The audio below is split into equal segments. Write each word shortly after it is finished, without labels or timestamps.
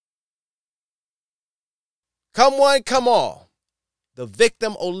Come one, come all. The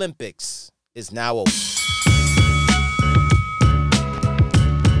Victim Olympics is now over.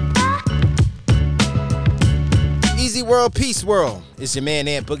 Easy World, Peace World. It's your man,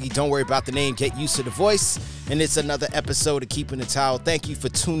 Ant Boogie. Don't worry about the name. Get used to the voice. And it's another episode of Keeping the Towel. Thank you for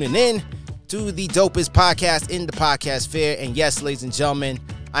tuning in to the dopest podcast in the podcast fair. And yes, ladies and gentlemen,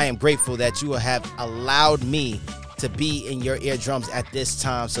 I am grateful that you have allowed me to be in your eardrums at this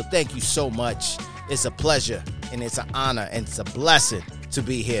time. So thank you so much. It's a pleasure and it's an honor and it's a blessing to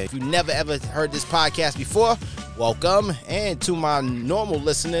be here. If you never ever heard this podcast before, welcome. And to my normal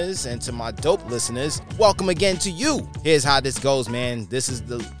listeners and to my dope listeners, welcome again to you. Here's how this goes, man. This is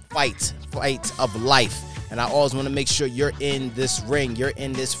the fight of life. And I always want to make sure you're in this ring, you're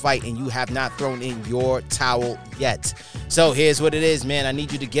in this fight, and you have not thrown in your towel yet. So here's what it is, man. I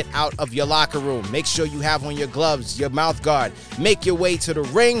need you to get out of your locker room. Make sure you have on your gloves, your mouth guard. Make your way to the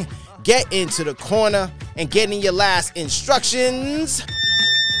ring, get into the corner, and get in your last instructions.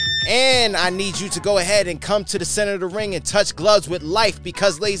 And I need you to go ahead and come to the center of the ring and touch gloves with life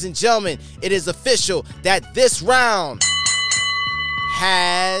because, ladies and gentlemen, it is official that this round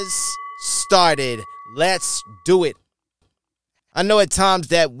has started. Let's do it. I know at times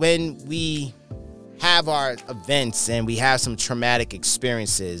that when we have our events and we have some traumatic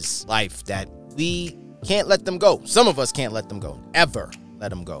experiences, life, that we can't let them go. Some of us can't let them go, ever let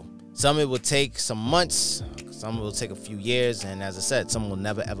them go. Some it will take some months, some will take a few years, and as I said, some will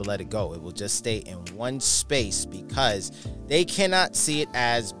never ever let it go. It will just stay in one space because they cannot see it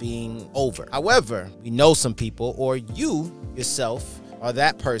as being over. However, we know some people, or you yourself, are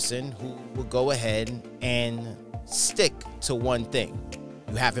that person who will go ahead and stick to one thing.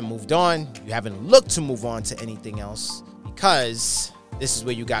 You haven't moved on. You haven't looked to move on to anything else because this is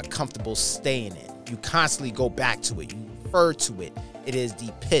where you got comfortable staying in. You constantly go back to it. You refer to it. It is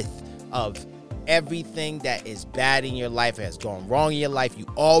the pith of everything that is bad in your life, has gone wrong in your life. You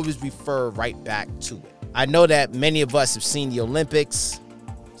always refer right back to it. I know that many of us have seen the Olympics.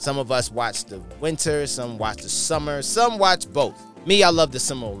 Some of us watch the winter, some watch the summer, some watch both. Me, I love the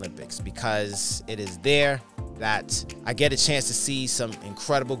Summer Olympics because it is there that I get a chance to see some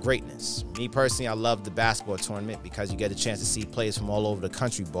incredible greatness. Me personally, I love the basketball tournament because you get a chance to see players from all over the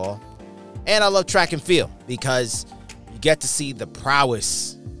country ball. And I love track and field because you get to see the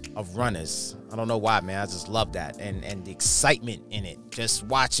prowess of runners. I don't know why, man. I just love that. And the excitement in it. Just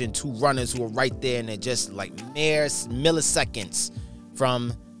watching two runners who are right there and they're just like mere milliseconds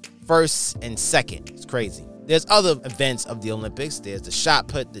from first and second. It's crazy. There's other events of the Olympics. There's the shot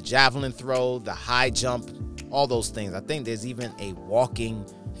put, the javelin throw, the high jump, all those things. I think there's even a walking,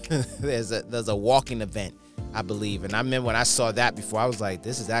 there's a walking event, I believe. And I remember when I saw that before, I was like,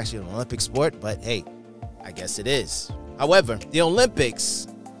 this is actually an Olympic sport, but hey, I guess it is. However, the Olympics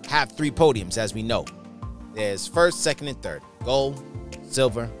have 3 podiums, as we know. There's first, second, and third. Gold,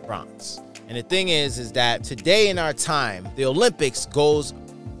 silver, bronze. And the thing is that today in our time, the Olympics goes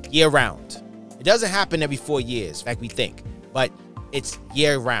year-round. It doesn't happen every 4 years, like we think, but it's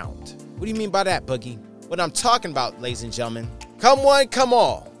year-round. What do you mean by that, Boogie? What I'm talking about, ladies and gentlemen, come one, come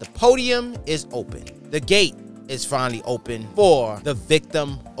all. The podium is open. The gate is finally open for the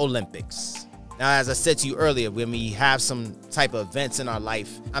Victim Olympics. Now, as I said to you earlier, when we have some type of events in our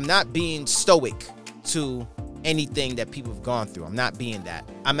life, I'm not being stoic to anything that people have gone through. I'm not being that.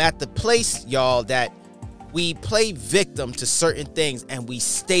 I'm at the place, y'all, that we play victim to certain things and we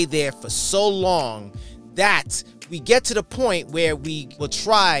stay there for so long that we get to the point where we will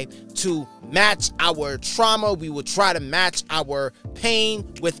try to match our trauma. We will try to match our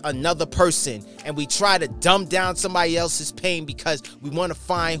pain with another person. And we try to dumb down somebody else's pain because we want to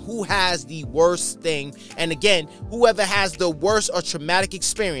find who has the worst thing. And again, whoever has the worst or traumatic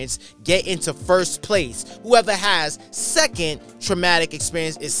experience get into first place. Whoever has second traumatic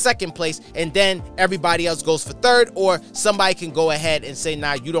experience is second place. And then everybody else goes for third, or somebody can go ahead and say,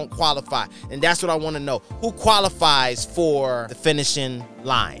 nah, you don't qualify. And that's what I want to know. Who qualifies for the finishing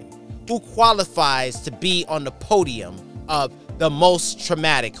line? Who qualifies to be on the podium of the most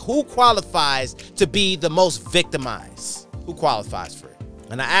traumatic? Who qualifies to be the most victimized? Who qualifies for it?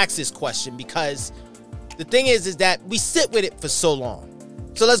 And I ask this question because the thing is that we sit with it for so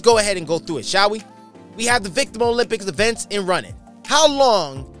long. So let's go ahead and go through it, shall we? We have the Victim Olympics events in running. How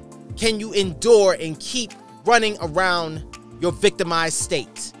long can you endure and keep running around your victimized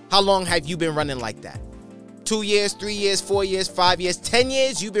state? How long have you been running like that? 2 years, 3 years, 4 years, 5 years, 10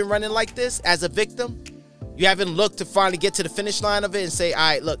 years you've been running like this as a victim? You haven't looked to finally get to the finish line of it and say, all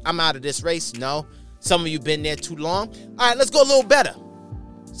right, look, I'm out of this race. No. Some of you been there too long. All right, let's go a little better.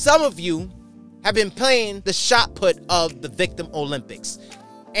 Some of you have been playing the shot put of the Victim Olympics.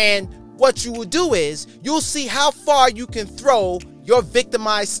 And what you will do is you'll see how far you can throw your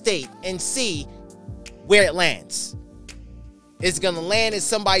victimized state and see where it lands. It's going to land in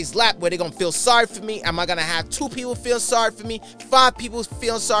somebody's lap where they're going to feel sorry for me. Am I going to have 2 people feel sorry for me, 5 people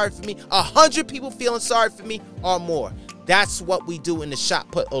feeling sorry for me, 100 people feeling sorry for me, or more? That's what we do in the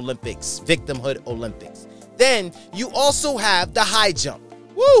Shot Put Olympics, Victimhood Olympics. Then you also have the high jump.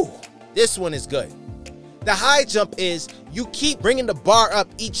 Woo! This one is good. The high jump is you keep bringing the bar up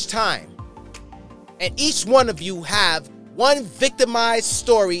each time. And each one of you have one victimized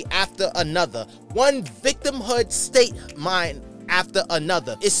story after another. One victimhood state mind after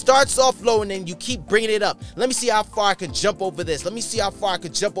another. It starts off low and then you keep bringing it up. Let me see how far I can jump over this. Let me see how far I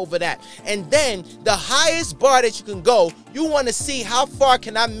can jump over that. And then the highest bar that you can go, you want to see how far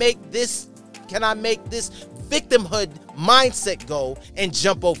can I make this victimhood mindset go and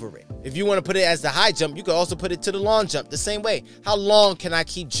jump over it. If you want to put it as the high jump, you can also put it to the long jump the same way. How long can I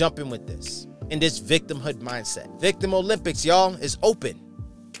keep jumping with this in this victimhood mindset? Victim Olympics, y'all, is open.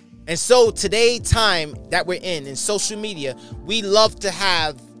 And so today time that we're in social media, we love to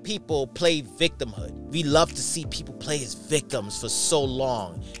have people play victimhood. We love to see people play as victims for so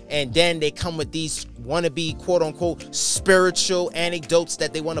long. And then they come with these wannabe, quote unquote, spiritual anecdotes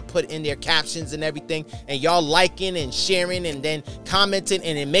that they want to put in their captions and everything. And y'all liking and sharing and then commenting.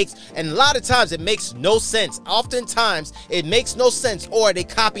 And a lot of times it makes no sense. Oftentimes it makes no sense, or they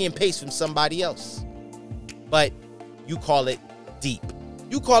copy and paste from somebody else. But you call it deep.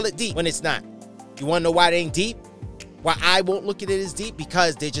 You call it deep when it's not. You want to know why it ain't deep? Why I won't look at it as deep?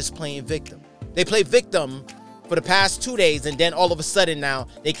 Because they're just playing victim. They play victim for the past 2 days, and then all of a sudden now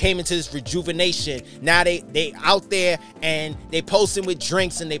they came into this rejuvenation. Now they out there and they posting with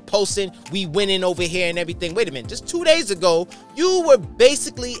drinks and they posting we winning over here and everything. Wait a minute, just 2 days ago you were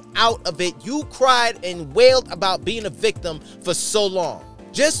basically out of it. You cried and wailed about being a victim for so long.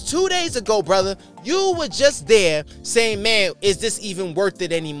 Just 2 days ago, brother, you were just there saying, man, is this even worth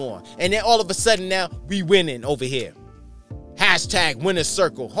it anymore? And then all of a sudden now we winning over here. Hashtag winner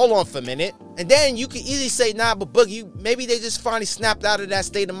circle. Hold on for a minute. And then you can easily say, nah, but Boogie, maybe they just finally snapped out of that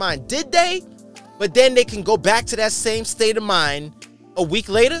state of mind. Did they? But then they can go back to that same state of mind a week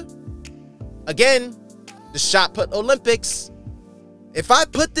later. Again, the Shot Put Olympics. If I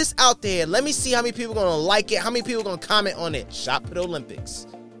put this out there, let me see how many people are going to like it, how many people are going to comment on it. Shot Put Olympics.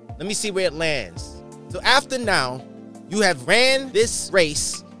 Let me see where it lands. So after now, you have ran this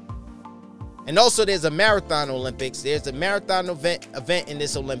race. And also there's a marathon Olympics. There's a marathon event in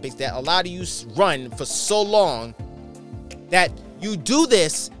this Olympics that a lot of you run for so long that you do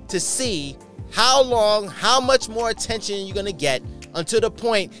this to see how long, how much more attention you're going to get until the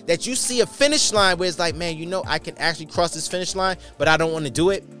point that you see a finish line where it's like, man, you know, I can actually cross this finish line, but I don't want to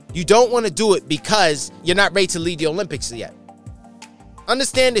do it. You don't want to do it because you're not ready to lead the Olympics yet.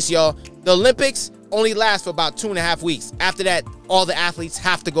 Understand this, y'all. The Olympics only last for about 2.5 weeks. After that, all the athletes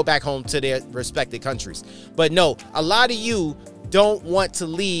have to go back home to their respective countries. But no, a lot of you don't want to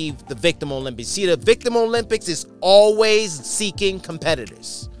leave the Victim Olympics. See, the Victim Olympics is always seeking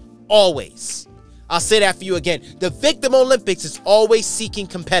competitors. Always. I'll say that for you again. The Victim Olympics is always seeking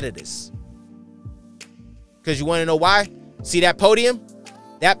competitors. Because you want to know why? See that podium?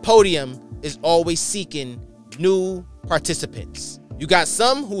 That podium is always seeking new participants. You got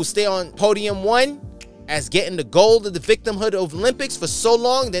some who stay on podium 1 as getting the gold of the victimhood of Olympics for so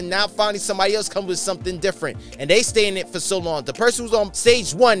long, then now finally somebody else comes with something different and they stay in it for so long. The person who's on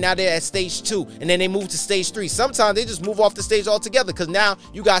stage 1, now they're at stage 2, and then they move to stage 3. Sometimes they just move off the stage altogether because now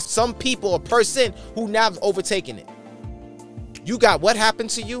you got some people or person who now have overtaken it. You got what happened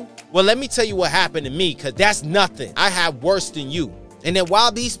to you? Well, let me tell you what happened to me, because that's nothing. I have worse than you. And then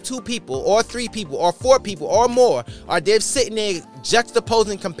while these 2 people or 3 people or 4 people or more are there sitting there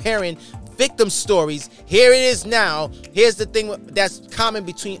juxtaposing, comparing victim stories, here it is now. Here's the thing that's common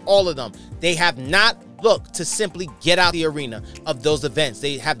between all of them. They have not looked to simply get out the arena of those events.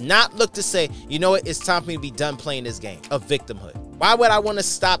 They have not looked to say, you know what, it's time for me to be done playing this game of victimhood. Why would I want to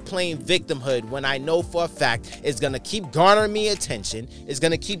stop playing victimhood when I know for a fact it's going to keep garnering me attention? It's going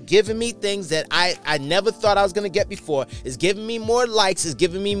to keep giving me things that I never thought I was going to get before. It's giving me more likes. It's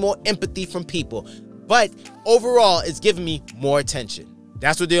giving me more empathy from people. But overall, it's giving me more attention.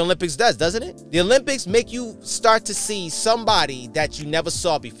 That's what the Olympics does, doesn't it? The Olympics make you start to see somebody that you never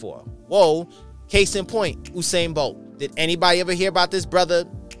saw before. Whoa, case in point, Usain Bolt. Did anybody ever hear about this brother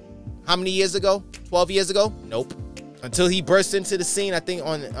how many years ago? 12 years ago? Nope. Until he burst into the scene, I think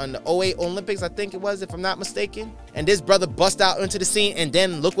on the 08 Olympics, I think it was, if I'm not mistaken. And this brother bust out into the scene, and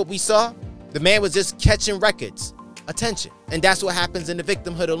then look what we saw. The man was just catching records. Attention. And that's what happens in the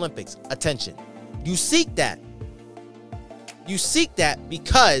Victimhood Olympics. Attention. You seek that. You seek that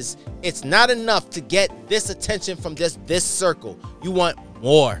because it's not enough to get this attention from just this circle. You want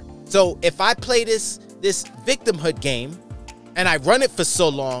more. So if I play this victimhood game and I run it for so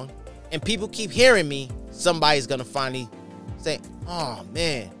long and people keep hearing me, somebody's going to finally say, oh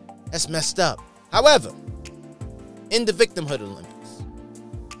man, that's messed up. However, in the victimhood Olympics,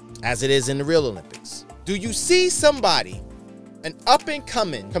 as it is in the real Olympics, do you see somebody, an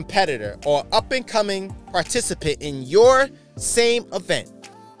up-and-coming competitor or up-and-coming participant in your same event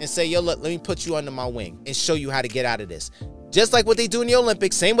and say, yo, look, let me put you under my wing and show you how to get out of this? Just like what they do in the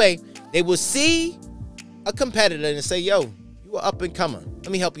Olympics, same way, they will see a competitor and say, yo, you are up-and-comer.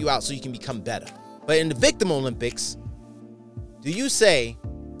 Let me help you out so you can become better. But in the victim Olympics, do you say,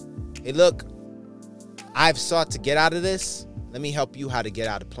 hey, look, I've sought to get out of this. Let me help you how to get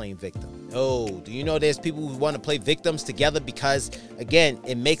out of playing victim. No. Do you know there's people who want to play victims together because, again,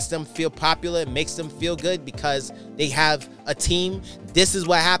 it makes them feel popular. It makes them feel good because they have a team. This is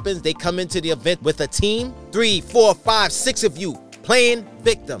what happens. They come into the event with a team. 3, 4, 5, 6 of you playing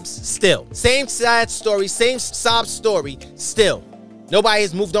victims still. Same sad story, same sob story still. Nobody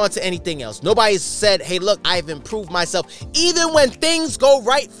has moved on to anything else. Nobody has said, hey, look, I've improved myself. Even when things go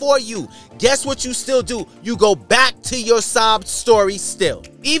right for you, guess what you still do? You go back to your sob story still.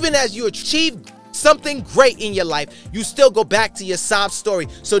 Even as you achieve something great in your life, you still go back to your sob story.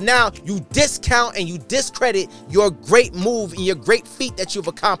 So now you discount and you discredit your great move and your great feat that you've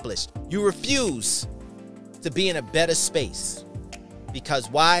accomplished. You refuse to be in a better space. Because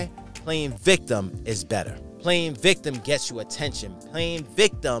why? Playing victim is better. Playing victim gets you attention. Playing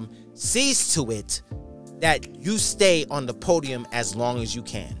victim sees to it that you stay on the podium as long as you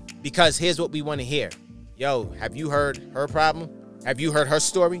can. Because here's what we want to hear. Yo, have you heard her problem? Have you heard her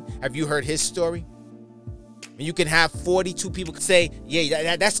story? Have you heard his story? And you can have 42 people say,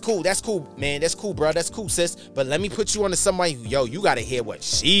 yeah, that's cool. That's cool, man. That's cool, bro. That's cool, sis. But let me put you on to somebody who, yo, you got to hear what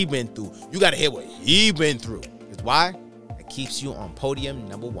she been through. You got to hear what he been through. Because why? It keeps you on podium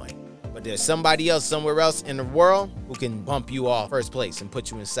number 1. But there's somebody else somewhere else in the world who can bump you off first place and put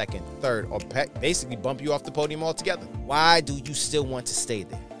you in second, third, or basically bump you off the podium altogether. Why do you still want to stay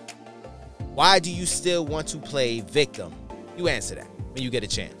there? Why do you still want to play victim? You answer that when you get a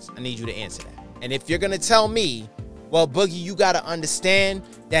chance. I need you to answer that. And if you're going to tell me, well, Boogie, you got to understand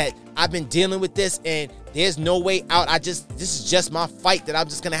that I've been dealing with this and there's no way out. This is just my fight that I'm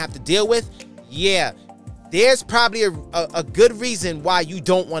just going to have to deal with. Yeah. There's probably a good reason why you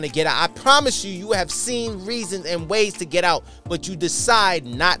don't want to get out. I promise you, you have seen reasons and ways to get out, but you decide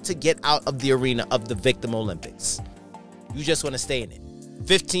not to get out of the arena of the victim Olympics. You just want to stay in it.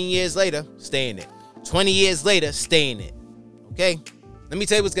 15 years later, stay in it. 20 years later, stay in it. Okay? Let me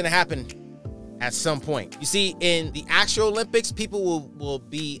tell you what's going to happen at some point. You see, in the actual Olympics, people will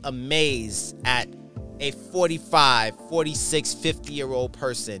be amazed at a 45, 46, 50-year-old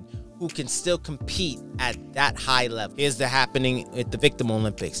person who can still compete at that high level. Here's the happening at the victim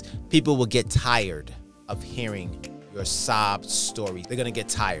Olympics. People will get tired of hearing your sob story. They're gonna get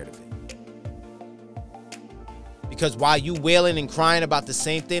tired of it. Because while you wailing and crying about the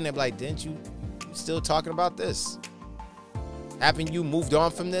same thing, they're like, didn't you still talking about this? Haven't you moved on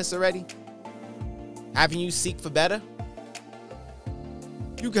from this already? Haven't you seek for better?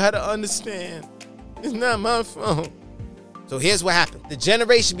 You gotta understand, it's not my fault. So here's what happened. The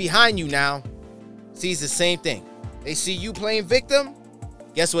generation behind you now sees the same thing. They see you playing victim.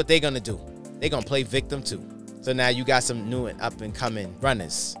 Guess what they're going to do? They're going to play victim too. So now you got some new and up-and-coming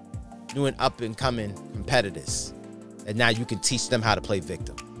runners, new and up-and-coming competitors. And now you can teach them how to play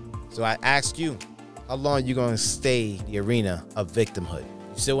victim. So I ask you, how long are you going to stay in the arena of victimhood?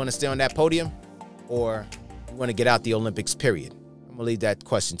 You still want to stay on that podium? Or you want to get out the Olympics, period? I'm going to leave that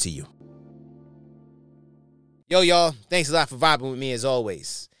question to you. Yo, y'all, thanks a lot for vibing with me as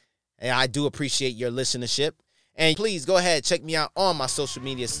always. And I do appreciate your listenership. And please go ahead, check me out on my social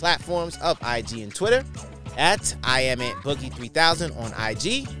media platforms of IG and Twitter at IamAntBoogie3000 on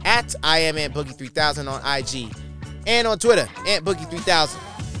IG, at IamAntBoogie3000 on IG, and on Twitter,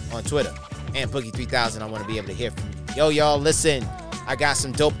 AntBoogie3000 on Twitter, AntBoogie3000. I want to be able to hear from you. Yo, y'all, listen, I got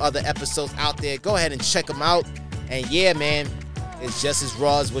some dope other episodes out there. Go ahead and check them out. And yeah, man, it's just as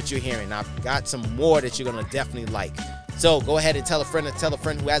raw as what you're hearing. I've got some more that you're going to definitely like. So go ahead and tell a friend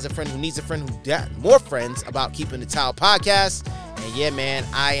who has a friend who needs a friend who got more friends about Keeping the Towel podcast. And yeah, man,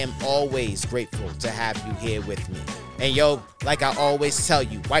 I am always grateful to have you here with me. And yo, like I always tell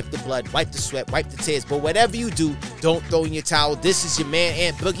you, wipe the blood, wipe the sweat, wipe the tears. But whatever you do, don't throw in your towel. This is your man,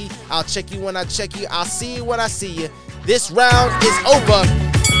 Ant Boogie. I'll check you when I check you. I'll see you when I see you. This round is over.